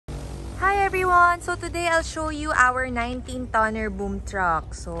everyone! So today I'll show you our 19-tonner boom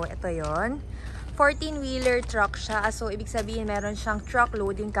truck. So ito yon, 14-wheeler truck siya. So ibig sabihin meron siyang truck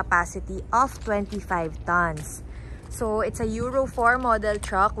loading capacity of 25 tons. So it's a Euro 4 model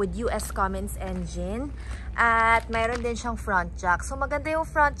truck with US Cummins engine. At mayroon din siyang front jack. So maganda yung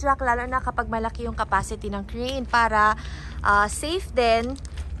front jack lalo na kapag malaki yung capacity ng crane para safe din.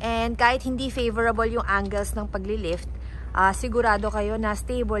 And kahit hindi favorable yung angles ng paglilift, sigurado kayo na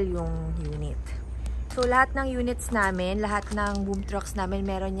stable yung unit. So lahat ng units namin, lahat ng boom trucks namin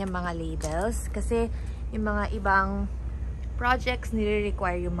meron niyang mga labels. Kasi yung mga ibang projects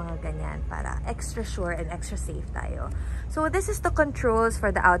nire-require yung mga ganyan para extra sure and extra safe tayo. So this is the controls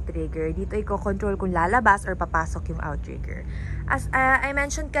for the outrigger. Dito i-control kung lalabas or papasok yung outrigger. As I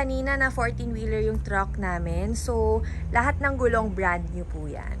mentioned kanina na 14-wheeler yung truck namin. So lahat ng gulong brand new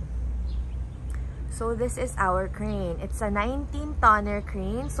po yan. So this is our crane. It's a 19-tonner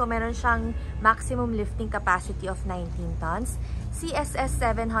crane. So meron siyang maximum lifting capacity of 19 tons. CSS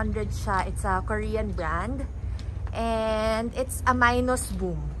 700 siya. It's a Korean brand. And it's a minus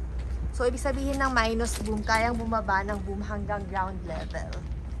boom. So ibig sabihin ng minus boom, kayang bumaba ng boom hanggang ground level.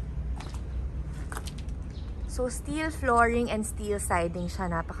 So steel flooring and steel siding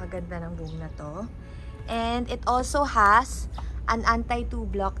siya. Napakaganda ng boom na to. And it also has an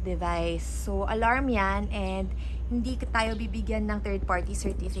anti-two-block device. So alarm yan, and hindi tayo bibigyan ng third-party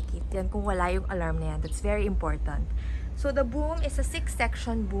certificate yan kung wala yung alarm na yan. That's very important. So the boom is a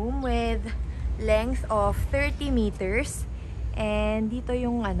 6-section boom with length of 30 meters. And dito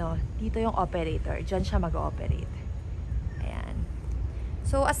yung dito yung operator. Diyan siya mag-ooperate. Ayan.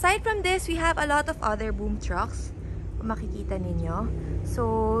 So aside from this, we have a lot of other boom trucks. Kung makikita ninyo.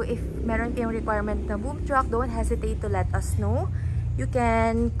 So if meron kayong requirement na boom truck, don't hesitate to let us know. You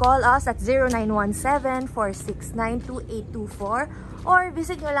can call us at 0917-469-2824 or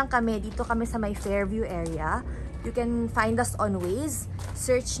visit nyo lang kami. Dito kami sa may Fairview area. You can find us on Waze.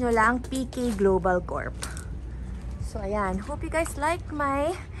 Search nyo lang PK Global Corp. So ayan, hope you guys like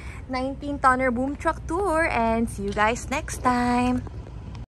my 19-tonner boom truck tour and see you guys next time.